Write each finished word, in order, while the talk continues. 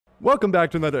Welcome back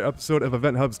to another episode of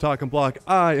EventHubs Talk and Block.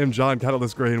 I am John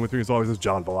Catalyst Gray, and with me as always is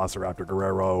John Velociraptor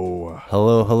Guerrero.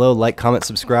 Hello, hello. Like, comment,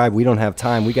 subscribe. We don't have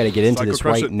time. We got to get into this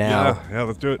right now. Yeah,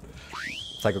 let's do it.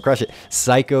 Psycho Crush it.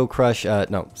 Psycho Crush,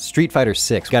 no, Street Fighter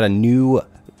 6. Got a new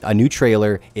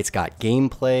trailer. It's got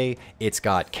gameplay, it's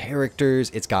got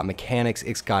characters, it's got mechanics,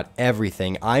 it's got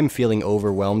everything. I'm feeling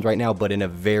overwhelmed right now, but in a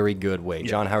very good way.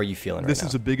 John, how are you feeling right now? This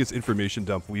is the biggest information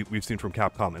dump we've seen from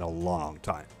Capcom in a long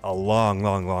time. A long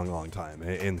time.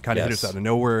 And kind of hit us out of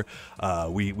nowhere.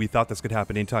 We thought this could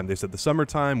happen anytime. They said the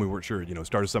summertime. We weren't sure,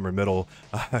 start of summer, middle.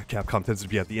 Capcom tends to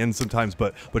be at the end sometimes.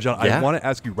 But John, I want to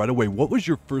ask you right away, what was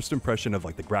your first impression of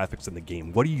like the graphics in the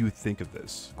game? What do you think of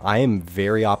this? I am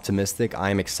very optimistic. I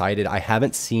am excited. I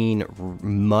haven't seen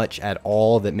much at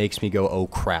all that makes me go, oh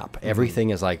crap. Everything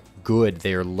is like good.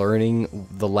 They're learning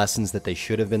the lessons that they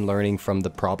should have been learning from the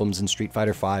problems in Street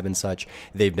Fighter V and such.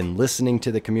 They've been listening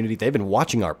to the community. They've been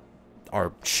watching our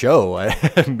show,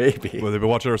 maybe. Well, they've been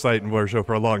watching our site and our show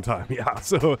for a long time. Yeah,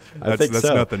 so that's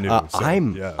so. nothing new.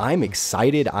 I'm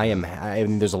excited. I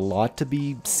mean, there's a lot to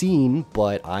be seen,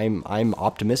 but I'm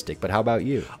optimistic. But how about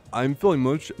you? I'm feeling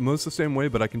most the same way,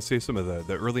 but I can say some of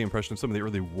the early impressions, some of the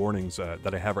early warnings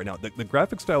that I have right now. The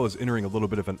graphic style is entering a little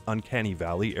bit of an uncanny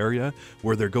valley area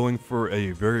where they're going for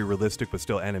a very realistic but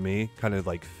still anime kind of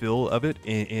like feel of it,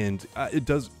 and it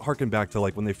does harken back to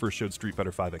like when they first showed Street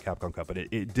Fighter V at Capcom Cup, but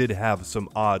it did have some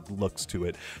odd looks to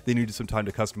it. They needed some time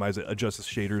to customize it, adjust the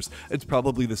shaders. It's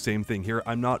probably the same thing here.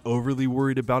 I'm not overly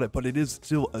worried about it, but it is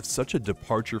still such a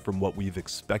departure from what we've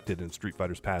expected in Street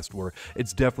Fighter's past, where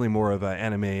it's definitely more of an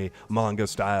anime manga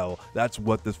style. That's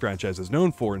what this franchise is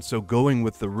known for, and so going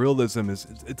with the realism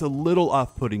it's a little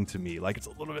off-putting to me. Like, it's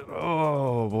a little bit,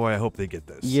 oh boy, I hope they get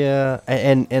this. Yeah,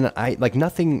 and I like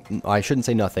nothing. I shouldn't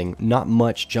say nothing. Not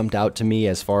much jumped out to me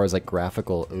as far as like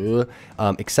graphical,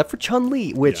 except for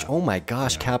Chun-Li, which oh my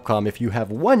gosh, Capcom, if you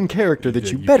have one character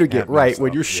that you better get right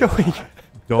when you're showing.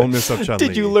 Don't miss up Chun-Li.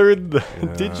 Did you learn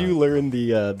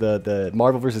the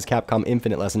Marvel vs. Capcom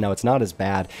Infinite lesson? Now, it's not as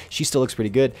bad. She still looks pretty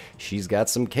good. She's got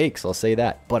some cakes, I'll say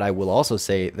that. But I will also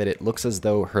say that it looks as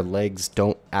though her legs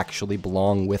don't actually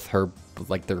belong with her,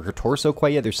 like her torso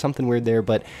quite yet. There's something weird there,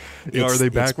 but are they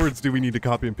backwards? Do we need to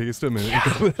copy and paste them?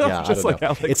 I don't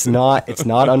know. It's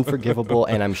not unforgivable,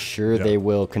 and I'm sure they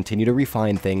will continue to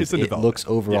refine things. It looks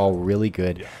overall really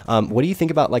good. What do you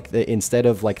think about like instead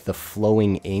of like the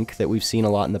flowing ink that we've seen a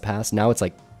lot in the past, now it's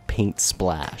like paint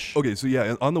splash? Okay, so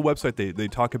yeah, on the website they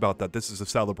talk about that this is a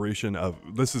celebration of,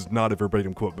 this is not a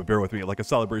verbatim quote, but bear with me, like a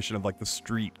celebration of like the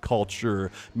street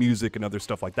culture, music, and other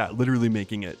stuff like that, literally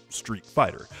making it Street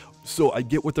Fighter. So I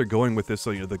get what they're going with this,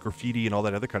 so the graffiti and all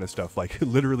that other kind of stuff. Like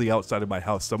literally outside of my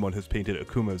house, someone has painted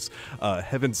Akuma's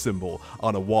heaven symbol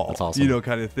on a wall. That's awesome.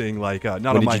 Kind of thing. Like not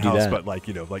on my house, but like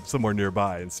like somewhere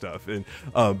nearby and stuff. And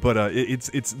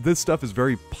it's this stuff is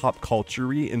very pop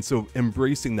culture-y, and so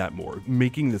embracing that more,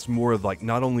 making this more of like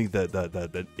not only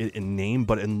the in name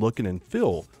but in look and in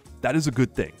feel. That is a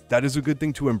good thing. That is a good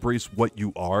thing to embrace what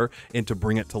you are and to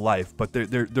bring it to life. But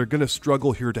they're going to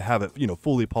struggle here to have it,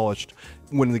 fully polished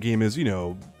when the game is,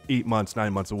 8 months,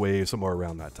 9 months away, somewhere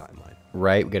around that timeline.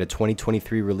 Right. We got a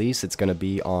 2023 release. It's going to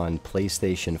be on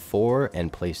PlayStation 4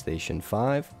 and PlayStation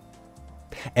 5.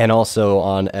 And also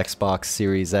on Xbox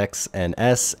Series X and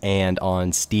S, and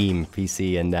on Steam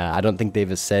PC. And I don't think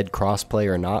they've said crossplay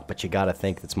or not, but you got to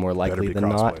think it's more likely than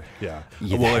not. Yeah.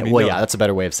 Well, yeah, that's a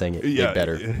better way of saying it. Yeah, it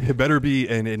better. It better be.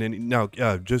 And now,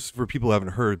 just for people who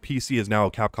haven't heard, PC is now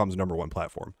Capcom's #1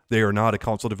 platform. They are not a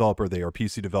console developer. They are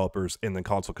PC developers, and then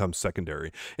console comes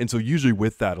secondary. And so usually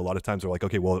with that, a lot of times they're like,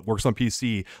 okay, well, it works on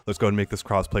PC. Let's go ahead and make this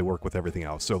crossplay work with everything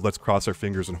else. So let's cross our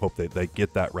fingers and hope they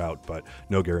get that route, but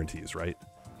no guarantees, right?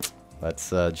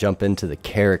 Let's jump into the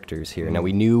characters here. Now,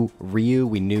 we knew Ryu,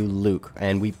 we knew Luke,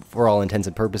 and we, for all intents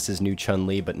and purposes, knew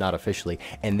Chun-Li, but not officially.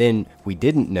 And then we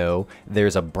didn't know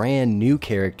there's a brand new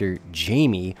character,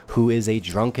 Jamie, who is a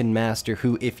drunken master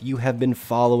who, if you have been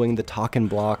following the Talk and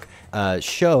Block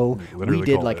show, we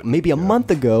did like maybe a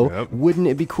month ago, wouldn't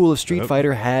it be cool if Street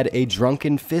Fighter had a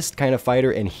drunken fist kind of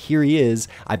fighter? And here he is.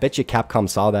 I bet you Capcom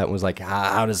saw that and was like,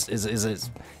 how does, is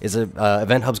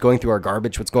EventHubs going through our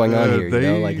garbage? What's going on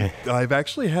here? I've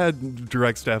actually had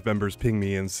direct staff members ping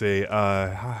me and say,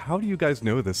 how do you guys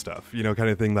know this stuff? Kind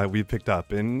of thing that we picked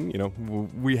up. And,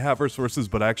 we have our sources,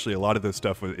 but actually a lot of this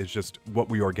stuff is just what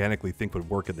we organically think would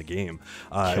work in the game.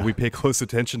 We pay close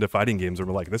attention to fighting games and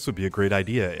we're like, this would be a great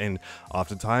idea. And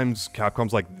oftentimes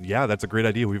Capcom's like, yeah, that's a great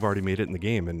idea. We've already made it in the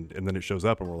game. And then it shows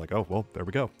up and we're like, oh, well, there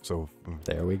we go. So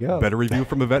there we go. Better review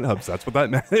from EventHubs. That's what that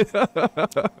meant.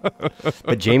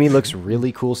 But Jamie looks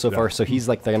really cool so far. So he's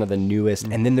like kind of the newest.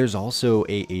 And then there's also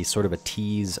a sort of a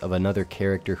tease of another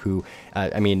character who,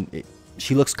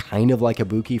 she looks kind of like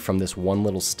Ibuki from this one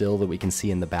little still that we can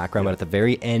see in the background, but at the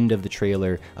very end of the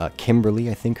trailer, Kimberly,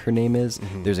 I think her name is,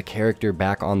 there's a character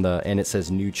back on the, and it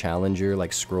says new challenger, like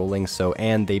scrolling, so,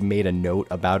 and they made a note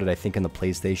about it, I think, in the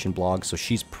PlayStation blog, so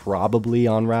she's probably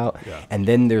en route. And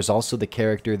then there's also the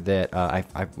character that,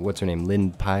 what's her name,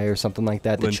 Lin Pai or something like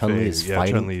that, that Chun-Li is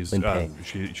fighting.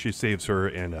 Chun-Li's, she saves her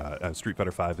in Street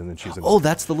Fighter 5, and then she's in... Oh,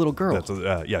 that's the little girl.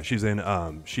 Yeah, she's in,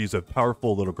 she's a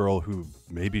powerful little girl who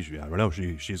maybe, I don't know,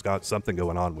 she's got something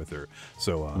going on with her,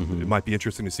 so it might be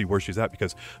interesting to see where she's at,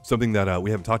 because something that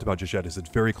we haven't talked about just yet is it's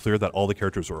very clear that all the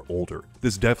characters are older.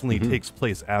 This definitely takes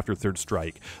place after Third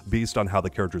Strike, based on how the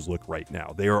characters look right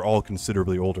now. They are all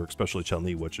considerably older, especially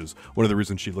Chun-Li, which is one of the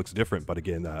reasons she looks different, but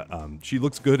again, she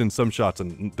looks good in some shots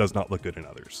and does not look good in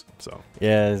others. So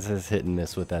yeah, it's hit and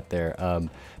miss with that there.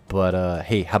 But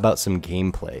hey, how about some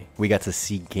gameplay? We got to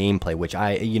see gameplay, which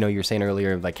you were saying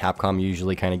earlier, like Capcom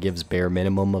usually kind of gives bare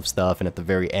minimum of stuff, and at the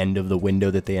very end of the window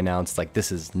that they announced, like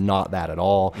this is not that at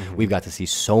all. We've got to see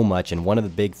so much, and one of the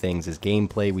big things is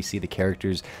gameplay. We see the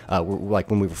characters, like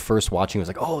when we were first watching, it was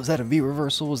like, oh, is that a V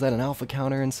reversal? Was that an alpha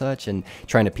counter and such? And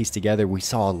trying to piece together, we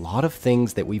saw a lot of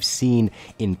things that we've seen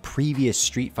in previous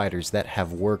Street Fighters that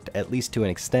have worked, at least to an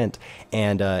extent,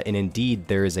 and indeed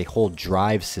there is a whole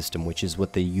drive system, which is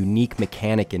what the unique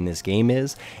mechanic in this game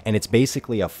is, and it's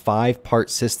basically a 5-part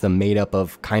system made up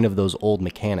of kind of those old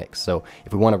mechanics. So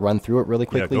if we want to run through it really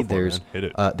quickly,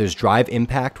 there's drive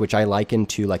impact, which I liken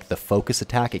to like the focus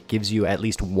attack. It gives you at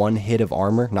least 1 hit of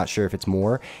armor, not sure if it's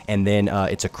more, and then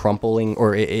it's a crumpling,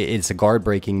 or it's a guard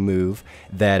breaking move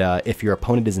that if your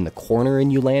opponent is in the corner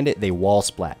and you land it, they wall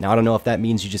splat. Now I don't know if that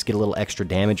means you just get a little extra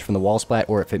damage from the wall splat,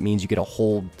 or if it means you get a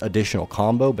whole additional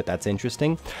combo, but that's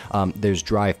interesting. There's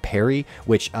drive parry,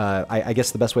 which I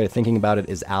guess the best way of thinking about it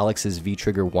is Alex's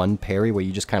V-Trigger 1 parry, where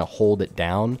you just kind of hold it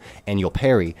down and you'll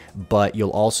parry, but you'll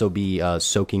also be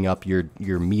soaking up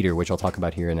your meter, which I'll talk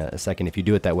about here in a second if you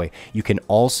do it that way. You can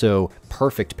also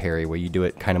perfect parry, where you do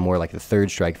it kind of more like the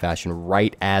Third Strike fashion,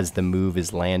 right as the move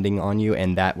is landing on you,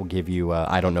 and that will give you,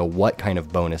 I don't know what kind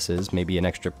of bonuses, maybe an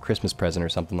extra Christmas present or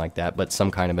something like that, but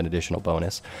some kind of an additional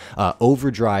bonus.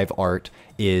 Overdrive art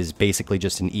is basically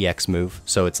just an EX move,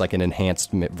 so it's like an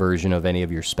enhanced version of any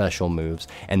of your special moves.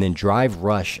 And then Drive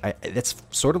Rush, that's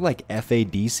sort of like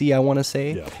FADC, I want to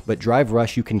say, but Drive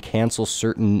Rush, you can cancel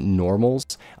certain normals,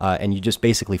 and you just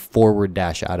basically forward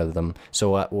dash out of them.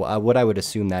 So what I would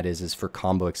assume that is for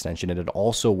combo extension, and it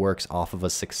also works off of a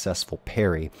successful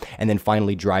parry. And then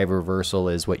finally, Drive Reversal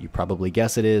is what you probably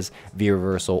guess it is, V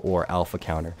Reversal or Alpha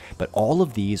Counter. But all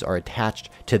of these are attached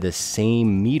to the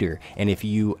same meter, and if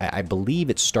you, I believe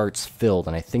it starts filled,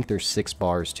 and I think there's 6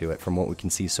 bars to it from what we can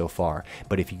see so far.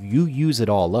 But if you use it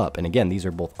all up, and again, these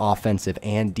are both offensive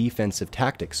and defensive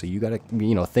tactics, so you gotta,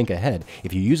 think ahead.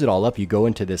 If you use it all up, you go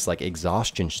into this like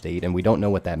exhaustion state, and we don't know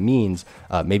what that means.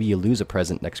 Maybe you lose a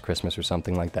present next Christmas or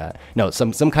something like that. No,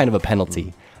 some kind of a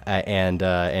penalty. And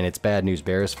it's bad news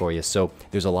bears for you. So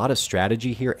there's a lot of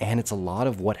strategy here, and it's a lot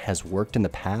of what has worked in the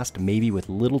past, maybe with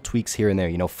little tweaks here and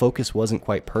there. Focus wasn't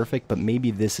quite perfect, but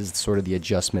maybe this is sort of the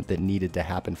adjustment that needed to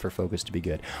happen for Focus to be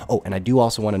good. Oh, and I do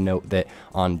also want to note that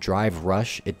on Drive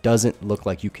Rush, it doesn't look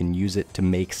like you can use it to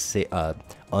make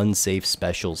unsafe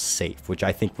specials safe, which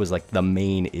I think was like the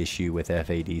main issue with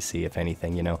FADC, if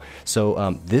anything,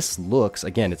 So this looks,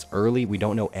 again, it's early, we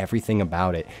don't know everything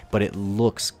about it, but it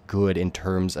looks good in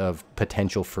terms of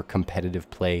potential for competitive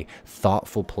play,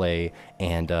 thoughtful play,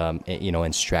 and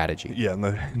and strategy. Yeah,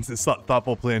 and it's not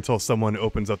thoughtful play until someone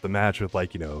opens up the match with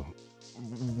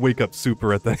wake up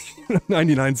super at the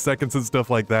 99 seconds and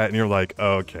stuff like that, and you're like,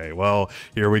 okay, well,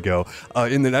 here we go.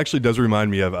 And it actually does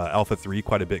remind me of Alpha 3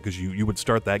 quite a bit, because you would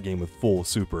start that game with full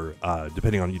super,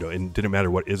 depending on, and it didn't matter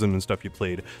what ism and stuff you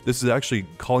played. This is actually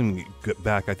calling me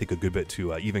back, I think, a good bit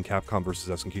to even Capcom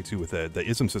versus SNK 2 with the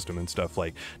ism system and stuff,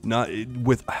 not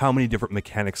with how many different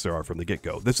mechanics there are from the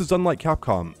get-go. This is unlike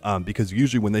Capcom, because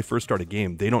usually when they first start a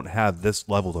game, they don't have this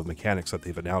level of mechanics that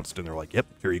they've announced, and they're like, yep,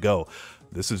 here you go.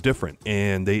 This is different,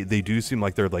 and they do seem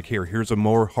like they're like, here's a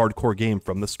more hardcore game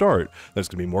from the start that's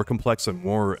going to be more complex and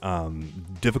more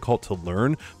difficult to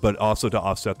learn, but also to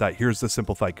offset that, here's the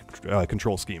simplified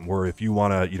control scheme, where if you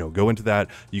want to go into that,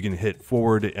 you can hit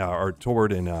forward or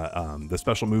toward and the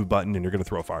special move button, and you're going to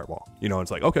throw a fireball.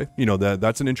 It's like, okay,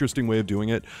 that's an interesting way of doing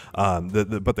it.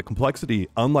 But the complexity,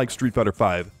 unlike Street Fighter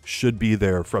 5, should be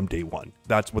there from day one.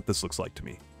 That's what this looks like to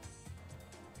me.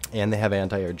 And they have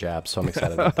anti-air jabs, so I'm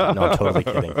excited about that. No, I'm totally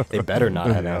kidding. They better not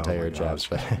have anti-air jabs.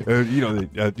 But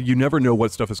you never know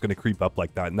what stuff is going to creep up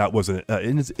like that, and that was an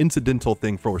incidental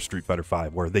thing for Street Fighter V,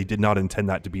 where they did not intend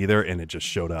that to be there, and it just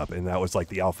showed up, and that was like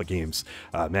the alpha games.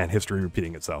 Man, history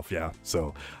repeating itself. Yeah.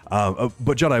 So,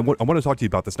 but John, I want to talk to you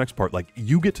about this next part. Like,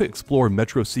 you get to explore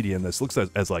Metro City, and this looks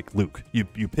as like Luke. You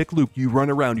pick Luke, you run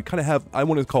around, you kind of have, I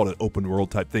want to call it an open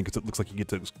world type thing, because it looks like you get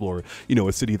to explore,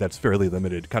 a city that's fairly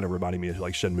limited, kind of reminding me of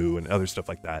like Shenmue and other stuff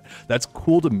like that. That's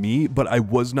cool to me, but I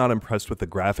was not impressed with the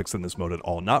graphics in this mode at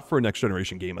all. Not for a next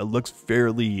generation game. It looks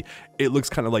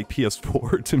kind of like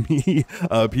PS4 to me,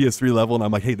 PS3 level, and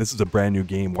I'm like, hey, this is a brand new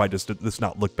game. Why does this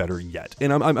not look better yet?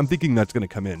 And I'm thinking that's going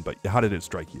to come in, but how did it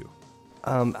strike you?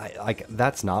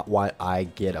 That's not what I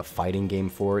get a fighting game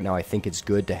for. Now, I think it's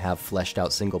good to have fleshed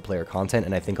out single player content,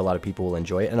 and I think a lot of people will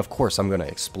enjoy it. And of course, I'm going to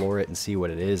explore it and see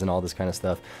what it is and all this kind of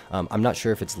stuff. I'm not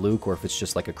sure if it's Luke or if it's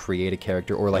just like a creative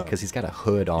character, or like, because he's got a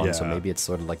hood on, so maybe it's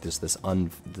sort of like this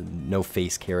no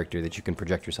face character that you can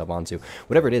project yourself onto.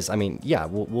 Whatever it is, I mean, yeah,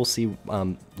 we'll see.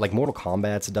 Like Mortal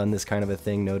Kombat's done this kind of a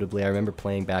thing, notably. I remember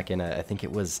playing back in, I think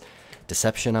it was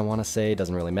Deception, I want to say. It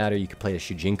doesn't really matter. You could play a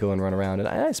Shujinko and run around, and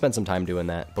I spent some time doing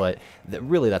that, but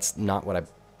really that's not what I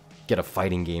get a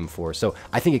fighting game for. So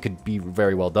I think it could be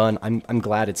very well done. I'm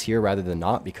glad it's here rather than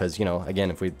not, because, again,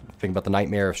 if we think about the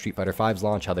nightmare of Street Fighter V's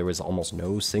launch, how there was almost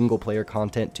no single player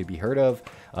content to be heard of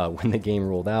when the game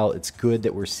rolled out, it's good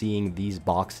that we're seeing these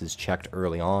boxes checked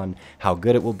early on. How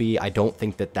good it will be, I don't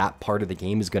think that part of the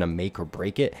game is going to make or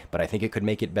break it, but I think it could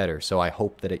make it better, so I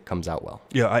hope that it comes out well.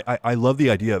 Yeah, I love the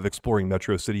idea of exploring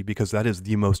Metro City, because that is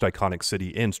the most iconic city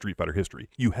in Street Fighter history.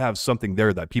 You have something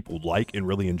there that people like and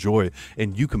really enjoy,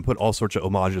 and you can put all sorts of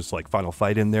homages like Final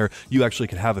Fight in there. You actually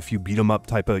could have a few beat 'em up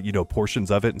type of portions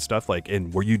of it and stuff, like,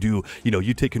 and where you do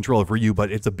you take control of Ryu,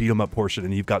 but it's a beat 'em up portion,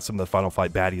 and you've got some of the Final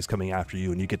Fight baddies coming after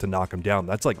you, and you get to knock them down.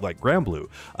 That's like Grand Blue.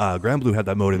 Grand Blue had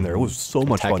that mode in there. It was so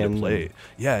much fun to play.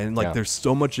 Yeah, and there's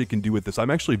so much you can do with this.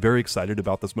 I'm actually very excited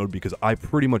about this mode, because I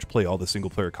pretty much play all the single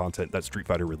player content that Street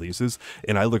Fighter releases,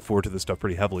 and I look forward to this stuff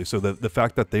pretty heavily. So the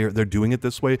fact that they're doing it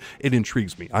this way, it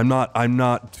intrigues me. I'm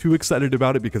not too excited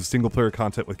about it, because single player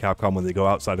content with Capcom, when they go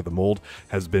outside of the mold,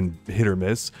 has been hit or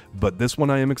miss. But this one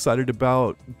I am excited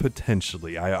about,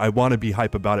 potentially. I want to be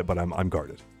hype about it, but I'm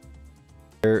guarded.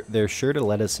 They're sure to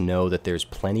let us know that there's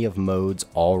plenty of modes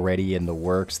already in the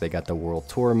works. They got the World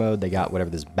Tour mode, they got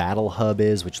whatever this Battle Hub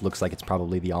is, which looks like it's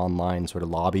probably the online sort of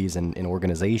lobbies and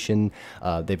organization.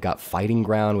 They've got Fighting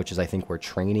Ground, which is, I think, where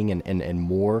training and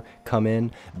more come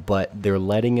in. But they're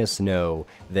letting us know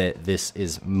that this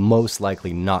is most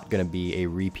likely not going to be a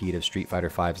repeat of Street Fighter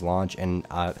V's launch. And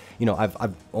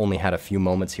I've only had a few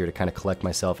moments here to kind of collect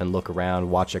myself and look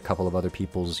around, watch a couple of other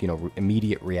people's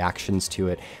immediate reactions to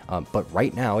it. But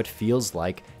right now it feels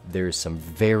like there's some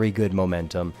very good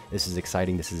momentum. This is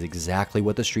exciting. This is exactly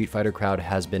what the Street Fighter crowd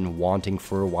has been wanting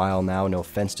for a while now. No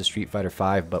offense to Street Fighter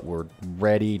V, but we're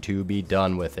ready to be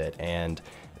done with it. And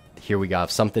here we got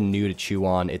something new to chew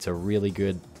on. It's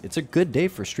a good day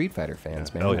for Street Fighter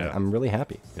fans, man. Yeah. I'm really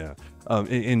happy. Yeah.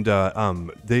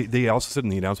 They also said in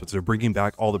the announcements they're bringing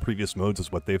back all the previous modes,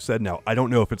 is what they've said. Now, I don't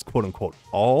know if it's quote unquote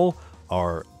all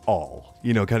or all,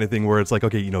 kind of thing, where it's like,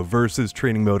 okay, versus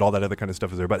training mode, all that other kind of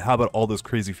stuff is there, but how about all those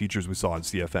crazy features we saw in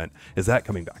CFN? Is that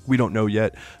coming back? We don't know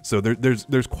yet. So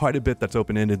there's quite a bit that's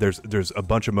open-ended. There's a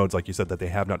bunch of modes, like you said, that they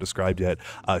have not described yet.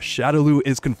 Shadowloo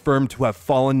is confirmed to have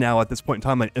fallen now at this point in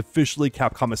time, and officially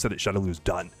Capcom has said that Shadowloo's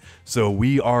done. So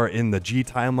we are in the G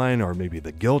timeline, or maybe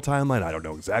the Gil timeline. I don't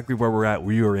know exactly where we're at.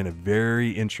 We are in a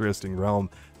very interesting realm.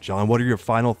 John, what are your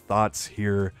final thoughts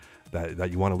here that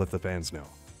you want to let the fans know?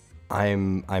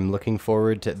 I'm looking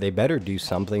forward to, they better do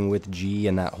something with G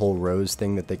and that whole Rose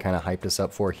thing that they kind of hyped us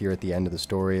up for here at the end of the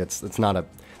story. It's not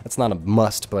a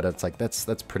must, but it's like that's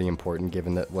pretty important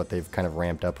given that what they've kind of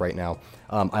ramped up right now.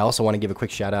 I also want to give a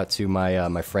quick shout out to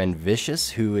my friend Vicious,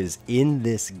 who is in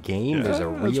this game. Yeah, there's a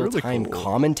real-time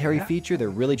commentary feature. They're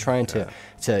really trying to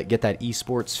get that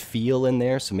esports feel in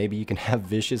there, so maybe you can have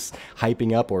Vicious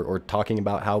hyping up or talking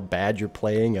about how bad you're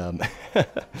playing.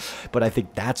 But I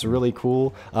think that's really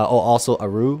cool. Also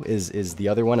Aru is the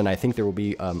other one, and I think there will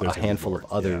be a handful of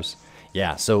others.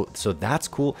 Yeah, so that's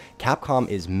cool. Capcom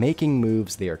is making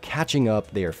moves. They are catching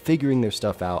up. They are figuring their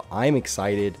stuff out. I'm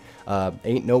excited.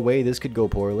 Ain't no way this could go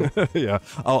poorly. Yeah,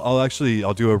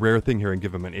 I'll do a rare thing here and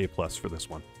give them an A+ for this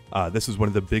one. This is one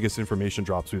of the biggest information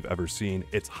drops we've ever seen.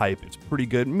 It's hype. It's pretty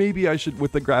good. Maybe I should,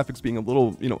 with the graphics being a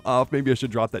little, off, maybe I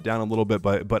should drop that down a little bit.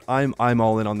 But I'm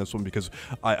all in on this one because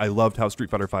I loved how Street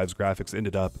Fighter V's graphics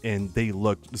ended up, and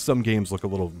some games look a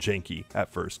little janky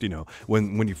at first.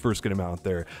 When you first get them out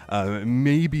there,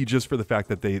 maybe just for the fact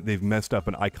that they've messed up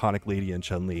an iconic lady in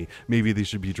Chun-Li, maybe they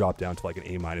should be dropped down to like an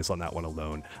A- on that one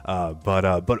alone.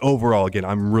 But overall, again,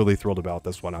 I'm really thrilled about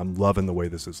this one. I'm loving the way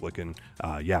this is looking.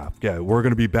 Yeah, we're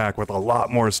gonna be back with a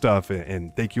lot more stuff,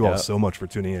 and thank you all so much for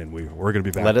tuning in. We're gonna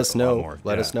be back. Let us know. More.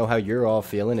 Let us know how you're all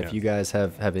feeling. If you guys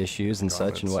have issues and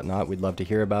such and whatnot, we'd love to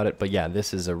hear about it. But yeah,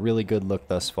 this is a really good look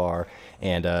thus far,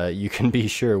 and you can be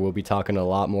sure we'll be talking a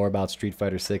lot more about Street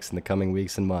Fighter 6 in the coming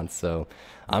weeks and months. So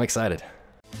I'm excited.